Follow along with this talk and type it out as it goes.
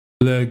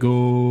Breaking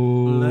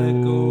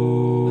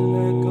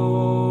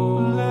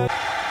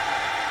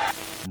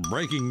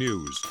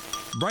news.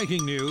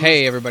 Breaking news.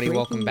 Hey everybody,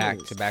 welcome back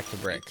to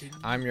Brick.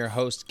 I'm your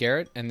host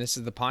Garrett, and this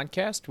is the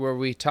podcast where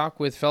we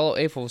talk with fellow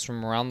AFOLs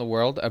from around the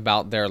world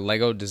about their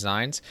LEGO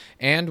designs,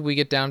 and we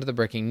get down to the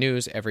breaking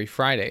news every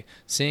Friday.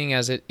 Seeing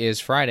as it is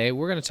Friday,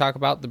 we're going to talk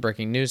about the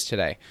breaking news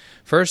today.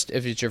 First,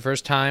 if it's your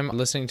first time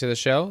listening to the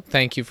show,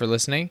 thank you for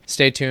listening.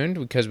 Stay tuned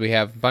because we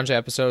have a bunch of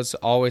episodes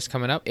always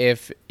coming up.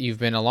 If you've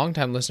been a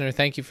long-time listener,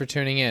 thank you for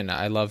tuning in.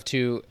 I love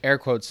to, air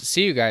quotes,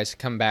 see you guys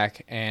come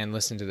back and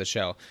listen to the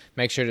show.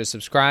 Make sure to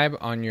subscribe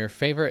on your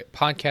favorite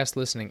podcast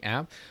listening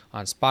app,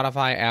 on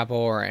Spotify, Apple,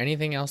 or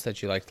anything else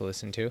that you like to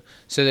listen to,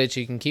 so that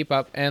you can keep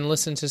up and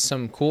listen to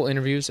some cool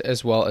interviews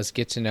as well as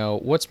get to know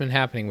what's been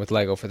happening with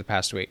LEGO for the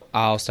past week.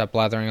 I'll stop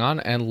blathering on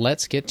and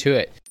let's get to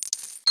it.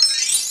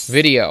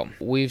 Video.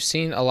 We've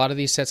seen a lot of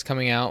these sets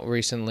coming out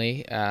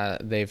recently.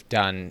 They've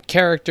done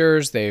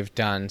characters, they've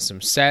done some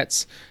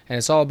sets, and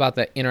it's all about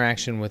the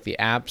interaction with the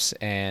apps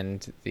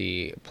and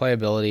the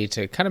playability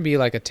to kind of be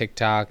like a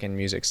TikTok and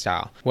music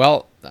style.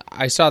 Well,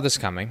 I saw this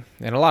coming,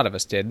 and a lot of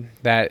us did,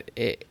 that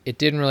it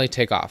didn't really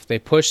take off. They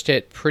pushed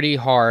it pretty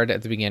hard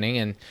at the beginning,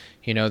 and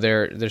you know,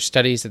 their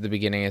studies at the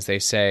beginning, as they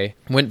say,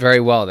 went very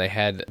well. They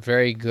had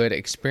very good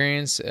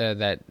experience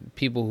that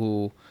people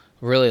who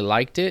really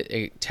liked it.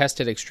 It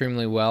tested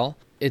extremely well.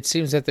 It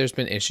seems that there's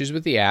been issues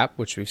with the app,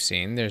 which we've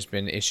seen. There's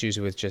been issues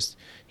with just,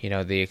 you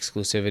know, the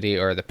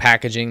exclusivity or the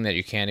packaging that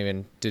you can't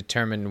even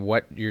determine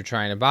what you're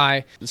trying to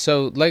buy.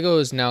 So LEGO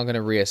is now going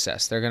to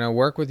reassess. They're going to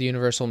work with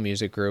Universal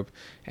Music Group,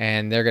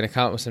 and they're going to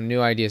come up with some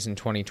new ideas in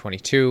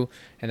 2022,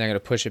 and they're going to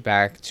push it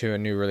back to a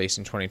new release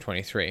in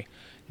 2023.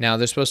 Now,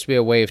 there's supposed to be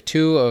a wave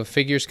 2 of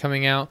figures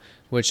coming out,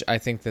 which I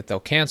think that they'll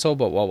cancel,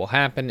 but what will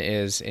happen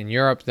is in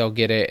Europe, they'll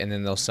get it, and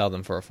then they'll sell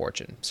them for a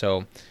fortune.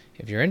 So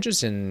if you're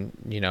interested in,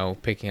 you know,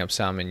 picking up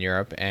some in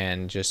Europe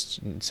and just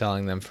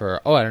selling them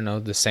for,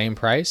 the same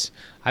price,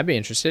 I'd be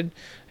interested.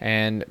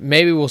 And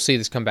maybe we'll see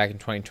this come back in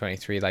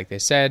 2023, like they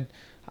said.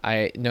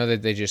 I know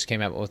that they just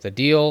came out with a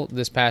deal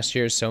this past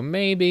year, so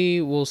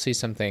maybe we'll see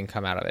something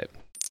come out of it.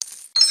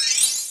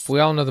 We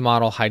all know the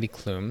model Heidi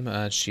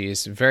Klum.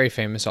 She's very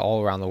famous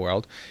all around the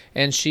world,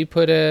 and she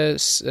put a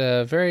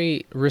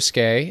very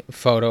risque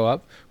photo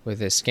up with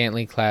a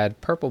scantily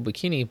clad purple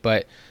bikini,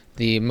 but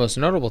the most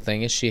notable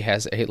thing is she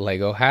has a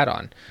LEGO hat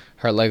on.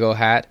 Her LEGO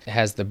hat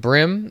has the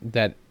brim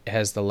that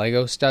has the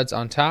LEGO studs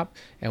on top,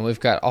 and we've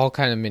got all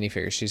kind of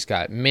minifigures. She's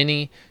got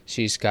Minnie,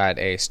 she's got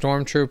a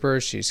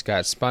Stormtrooper, she's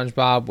got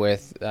SpongeBob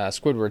with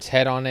Squidward's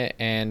head on it,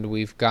 and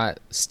we've got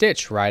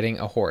Stitch riding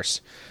a horse.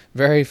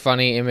 Very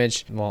funny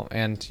image. Well,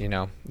 and, you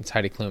know, it's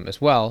Heidi Klum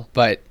as well,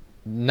 but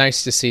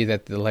nice to see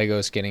that the LEGO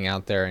is getting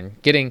out there and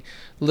getting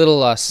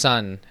little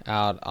son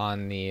out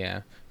on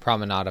the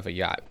promenade of a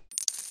yacht.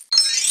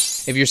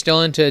 If you're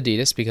still into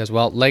Adidas, because,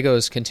 well, LEGO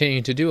is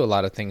continuing to do a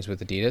lot of things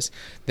with Adidas,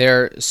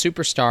 their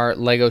Superstar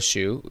LEGO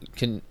shoe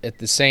can, at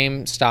the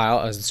same style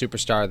as the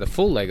Superstar, the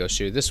full LEGO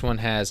shoe. This one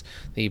has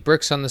the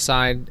bricks on the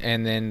side,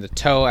 and then the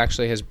toe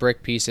actually has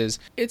brick pieces.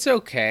 It's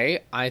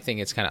okay. I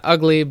think it's kind of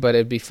ugly, but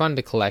it'd be fun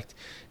to collect.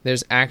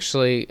 There's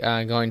actually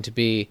going to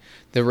be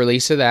the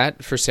release of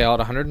that for sale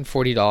at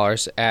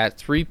 $140 at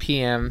 3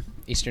 p.m.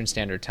 Eastern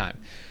Standard Time.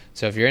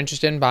 So if you're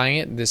interested in buying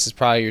it, this is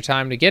probably your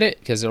time to get it,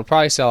 because it'll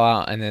probably sell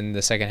out, and then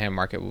the secondhand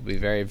market will be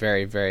very,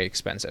 very, very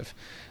expensive.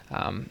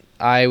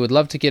 I would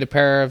love to get a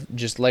pair of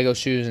just LEGO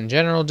shoes in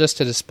general just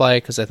to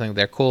display, because I think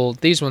they're cool.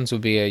 These ones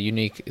would be a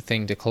unique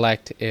thing to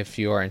collect if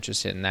you are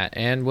interested in that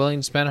and willing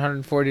to spend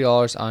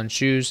 $140 on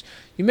shoes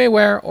you may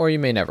wear or you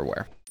may never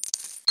wear.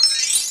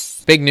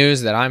 Big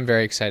news that I'm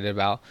very excited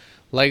about.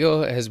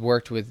 LEGO has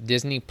worked with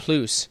Disney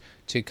Plus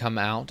to come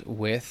out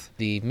with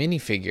the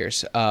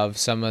minifigures of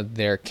some of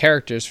their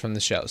characters from the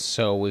shows.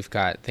 So we've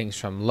got things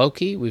from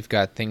Loki, we've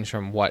got things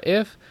from What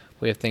If,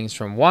 we have things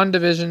from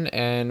WandaVision,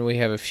 and we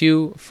have a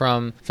few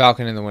from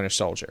Falcon and the Winter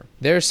Soldier.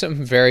 There's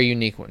some very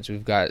unique ones.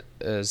 We've got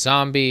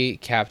Zombie,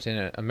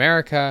 Captain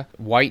America,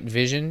 White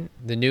Vision,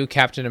 the new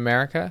Captain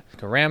America,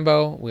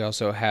 Rambo. We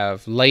also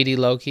have Lady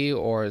Loki,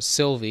 or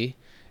Sylvie,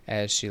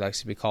 as she likes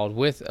to be called,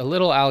 with a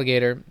little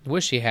alligator.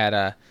 Wish she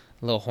had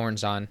little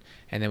horns on.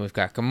 And then we've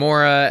got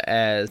Gamora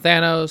as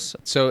Thanos.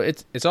 So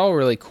it's all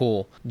really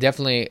cool.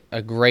 Definitely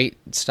a great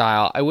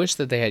style. I wish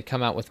that they had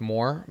come out with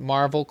more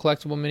Marvel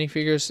collectible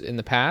minifigures in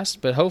the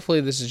past, but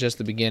hopefully this is just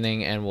the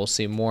beginning and we'll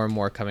see more and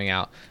more coming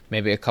out.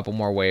 Maybe a couple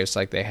more waves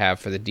like they have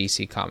for the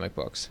DC comic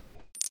books.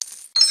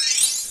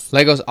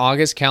 LEGO's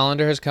August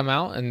calendar has come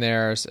out, and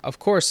there's, of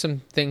course,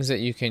 some things that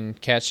you can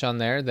catch on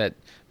there that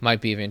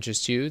might be of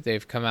interest to you.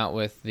 They've come out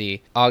with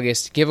the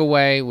August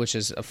giveaway, which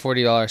is a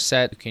 $40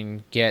 set. You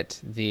can get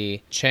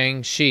the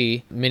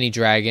Shang-Chi mini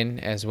dragon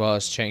as well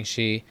as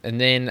Shang-Chi. And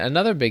then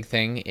another big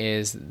thing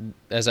is,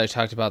 as I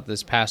talked about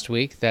this past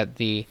week, that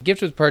the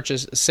gift with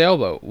purchase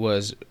sailboat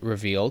was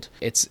revealed.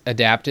 It's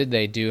adapted.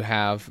 They do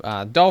have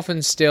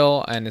dolphins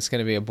still, and it's going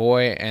to be a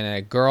boy and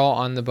a girl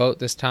on the boat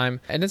this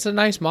time. And it's a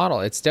nice model.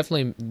 It's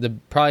definitely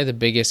probably the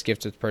biggest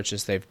gift with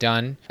purchase they've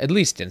done, at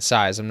least in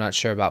size. I'm not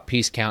sure about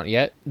piece count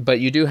yet, but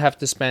you do do have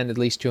to spend at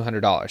least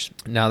 $200.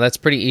 Now, that's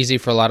pretty easy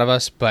for a lot of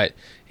us, but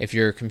if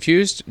you're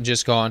confused,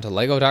 just go on to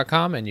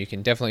lego.com and you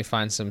can definitely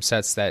find some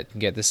sets that you can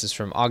get. This is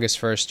from August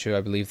 1st to,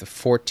 I believe, the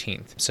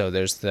 14th. So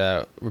there's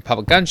the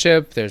Republic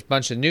gunship, there's a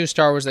bunch of new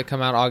Star Wars that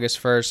come out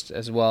August 1st,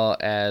 as well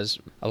as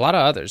a lot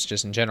of others.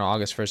 Just in general,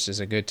 August 1st is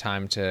a good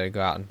time to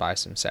go out and buy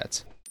some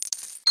sets.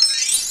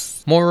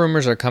 More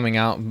rumors are coming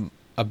out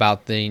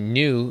about the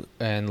new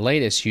and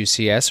latest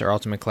UCS, or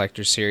Ultimate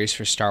Collector Series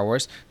for Star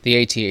Wars,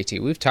 the AT-AT.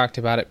 We've talked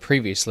about it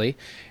previously,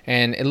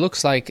 and it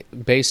looks like,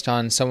 based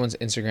on someone's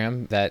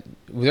Instagram, that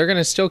they're going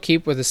to still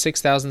keep with the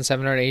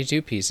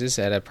 6,782 pieces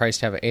at a price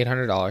tag of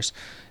 $800.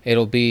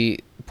 It'll be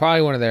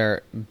probably one of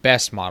their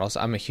best models.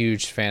 I'm a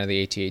huge fan of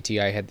the AT-AT.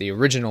 I had the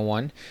original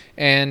one,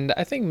 and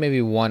I think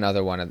maybe one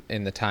other one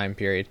in the time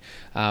period.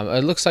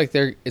 It looks like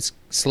it's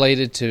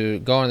slated to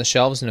go on the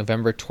shelves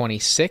November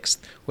 26th,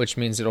 which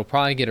means it'll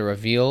probably get a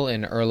reveal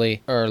in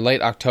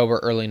late October,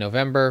 early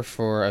November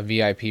for a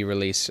VIP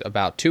release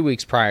about 2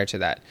 weeks prior to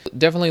that.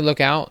 Definitely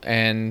look out,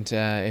 and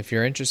if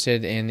you're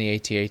interested in the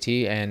AT-AT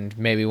and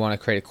maybe want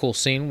to create a cool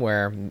scene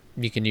where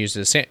you can use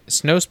the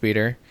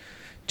snowspeeder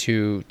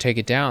to take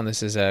it down,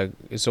 this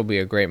will be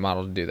a great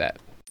model to do that.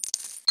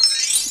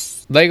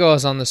 Lego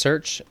is on the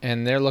search,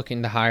 and they're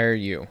looking to hire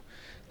you.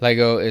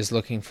 Lego is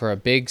looking for a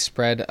big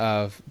spread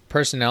of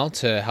personnel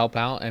to help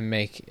out and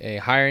make a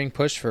hiring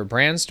push for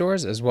brand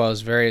stores as well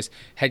as various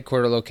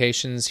headquarter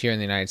locations here in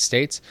the United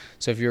States.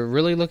 So if you're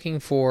really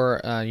looking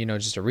for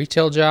just a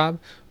retail job,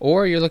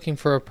 or you're looking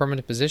for a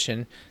permanent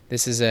position,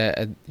 this is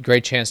a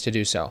great chance to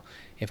do so.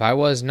 If I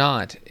was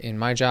not in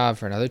my job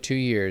for another 2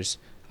 years,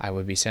 I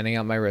would be sending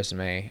out my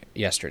resume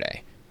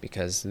yesterday,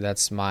 because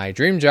that's my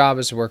dream job,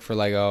 is to work for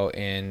Lego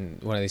in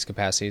one of these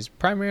capacities.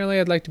 Primarily,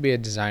 I'd like to be a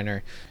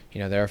designer.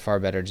 There are far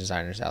better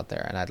designers out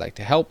there, and I'd like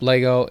to help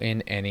Lego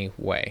in any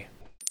way.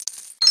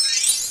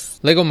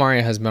 Lego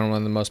Mario has been one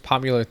of the most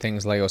popular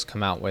things Lego's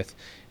come out with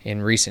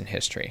in recent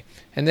history,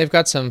 and they've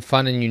got some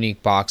fun and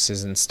unique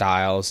boxes and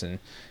styles, and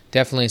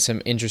definitely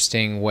some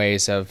interesting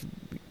ways of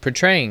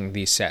portraying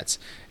these sets.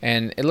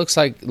 And it looks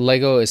like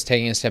Lego is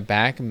taking a step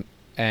back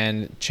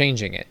and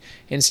changing it.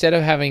 Instead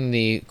of having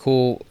the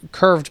cool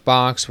curved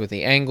box with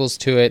the angles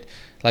to it,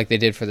 like they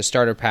did for the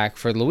starter pack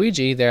for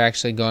Luigi, they're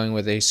actually going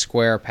with a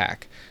square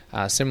pack,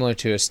 similar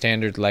to a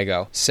standard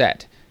Lego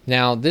set.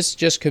 Now, this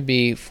just could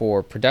be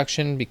for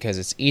production because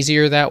it's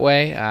easier that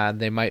way.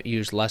 They might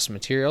use less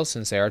material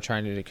since they are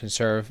trying to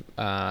conserve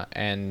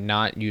and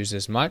not use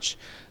as much,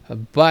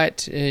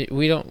 but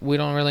we don't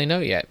really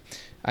know yet.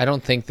 I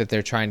don't think that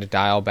they're trying to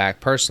dial back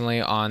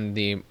personally on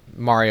the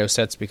Mario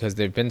sets because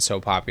they've been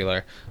so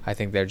popular. I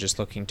think they're just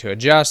looking to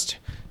adjust,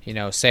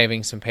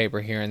 saving some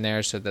paper here and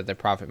there so that their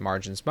profit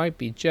margins might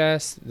be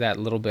just that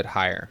little bit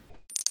higher.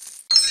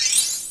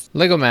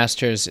 Lego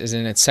Masters is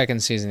in its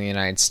second season in the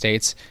United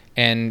States,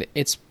 and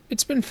it's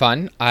been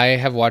fun. I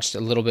have watched a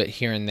little bit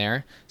here and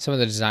there. Some of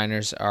the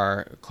designers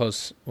are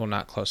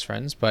not close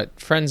friends, but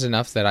friends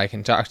enough that I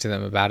can talk to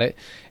them about it.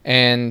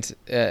 And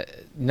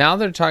now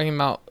they're talking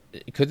about,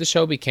 could the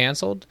show be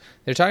canceled?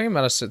 They're talking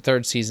about a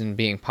third season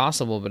being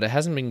possible, but it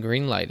hasn't been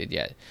green-lighted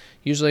yet.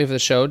 Usually if the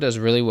show does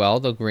really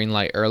well, they'll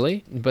green-light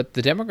early, but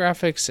the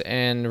demographics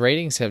and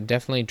ratings have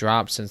definitely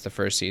dropped since the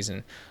first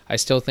season. I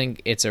still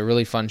think it's a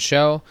really fun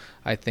show.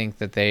 I think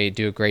that they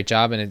do a great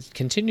job, and it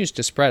continues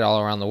to spread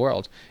all around the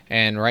world.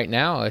 And right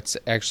now, it's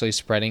actually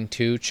spreading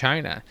to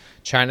China.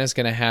 China's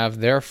going to have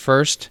their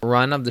first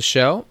run of the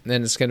show,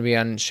 and it's going to be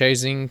on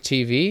Shazing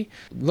TV.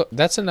 Look,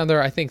 that's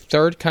another, I think,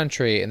 third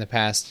country in the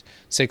past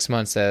 6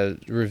 months that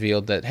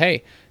revealed that,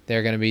 hey,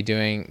 they're going to be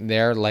doing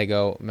their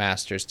Lego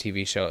Masters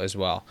TV show as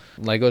well.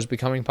 Lego's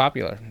becoming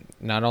popular,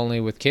 not only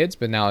with kids,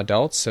 but now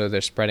adults, so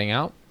they're spreading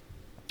out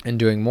and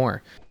doing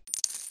more.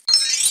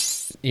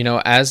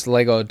 As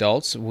Lego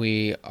adults,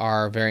 we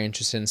are very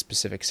interested in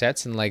specific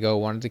sets, and Lego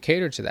wanted to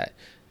cater to that.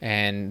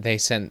 And they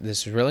sent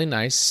this really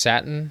nice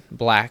satin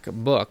black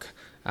book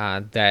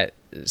that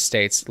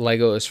states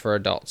Lego is for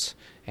adults.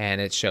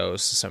 And it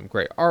shows some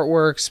great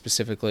artwork,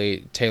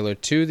 specifically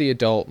tailored to the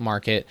adult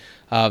market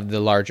of the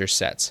larger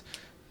sets.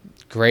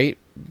 Great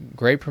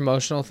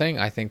promotional thing.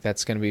 I think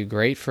that's going to be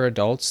great for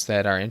adults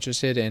that are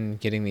interested in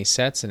getting these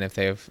sets, and if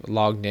they've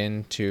logged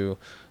in to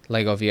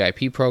Lego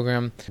VIP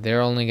program,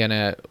 they're only going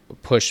to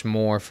push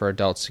more for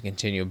adults to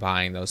continue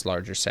buying those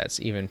larger sets,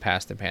 even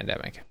past the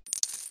pandemic.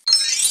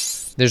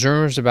 There's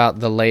rumors about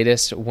the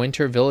latest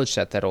Winter Village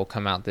set that will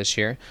come out this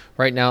year.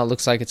 Right now, it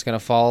looks like it's going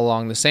to follow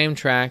along the same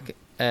track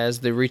as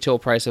the retail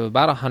price of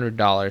about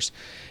 $100,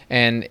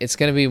 and it's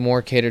going to be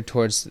more catered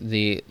towards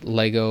the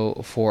Lego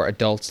for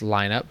Adults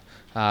lineup.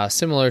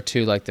 Similar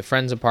to like the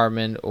Friends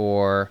Apartment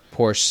or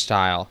Porsche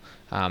style.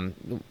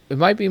 It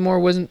might be more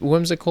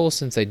whimsical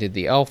since they did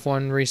the Elf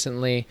one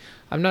recently.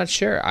 I'm not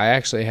sure. I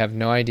actually have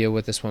no idea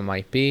what this one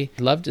might be.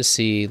 I'd love to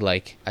see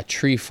like a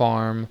tree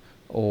farm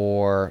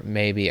or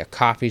maybe a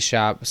coffee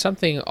shop,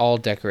 something all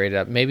decorated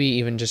up, maybe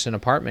even just an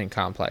apartment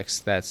complex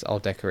that's all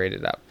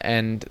decorated up.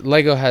 And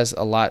Lego has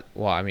a lot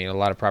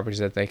of properties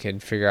that they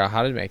could figure out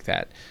how to make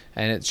that.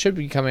 And it should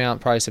be coming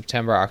out probably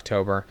September,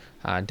 October,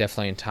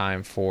 definitely in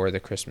time for the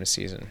Christmas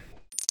season.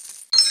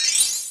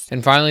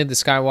 And finally, the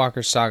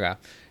Skywalker Saga.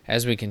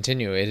 As we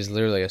continue, it is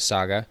literally a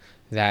saga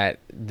that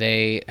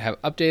they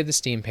have updated the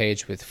Steam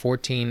page with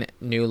 14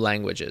 new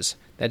languages.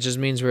 That just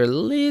means we're a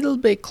little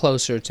bit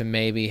closer to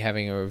maybe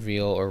having a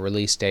reveal or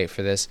release date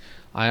for this.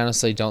 I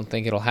honestly don't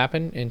think it'll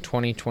happen in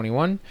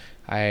 2021.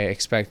 I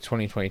expect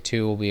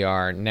 2022 will be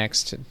our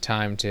next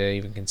time to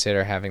even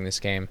consider having this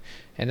game.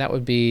 And that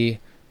would be,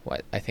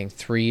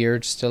 3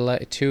 years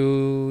delay?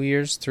 2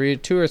 years?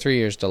 2 or 3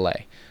 years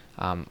delay.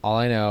 All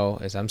I know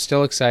is I'm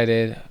still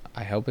excited.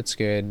 I hope it's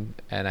good,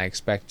 and I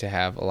expect to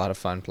have a lot of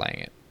fun playing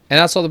it. And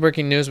that's all the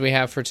breaking news we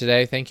have for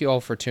today. Thank you all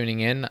for tuning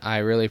in. I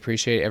really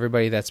appreciate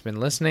everybody that's been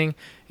listening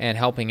and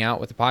helping out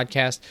with the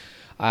podcast.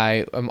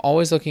 I am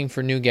always looking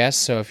for new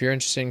guests, so if you're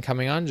interested in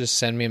coming on, just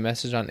send me a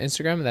message on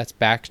Instagram. That's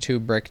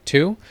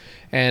back2brick2,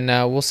 and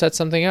we'll set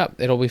something up.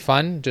 It'll be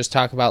fun. Just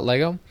talk about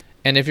Lego.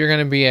 And if you're going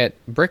to be at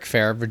Brick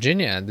Fair,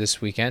 Virginia this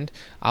weekend,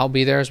 I'll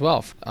be there as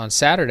well. On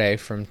Saturday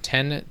from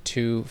 10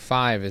 to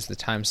 5 is the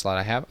time slot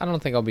I have. I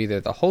don't think I'll be there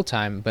the whole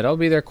time, but I'll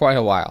be there quite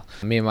a while.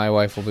 Me and my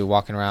wife will be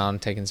walking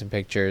around, taking some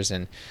pictures,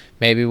 and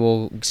maybe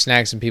we'll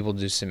snag some people to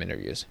do some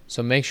interviews.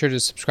 So make sure to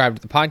subscribe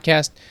to the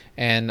podcast,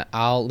 and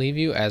I'll leave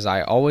you as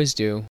I always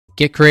do.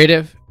 Get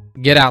creative,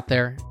 get out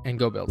there, and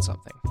go build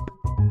something.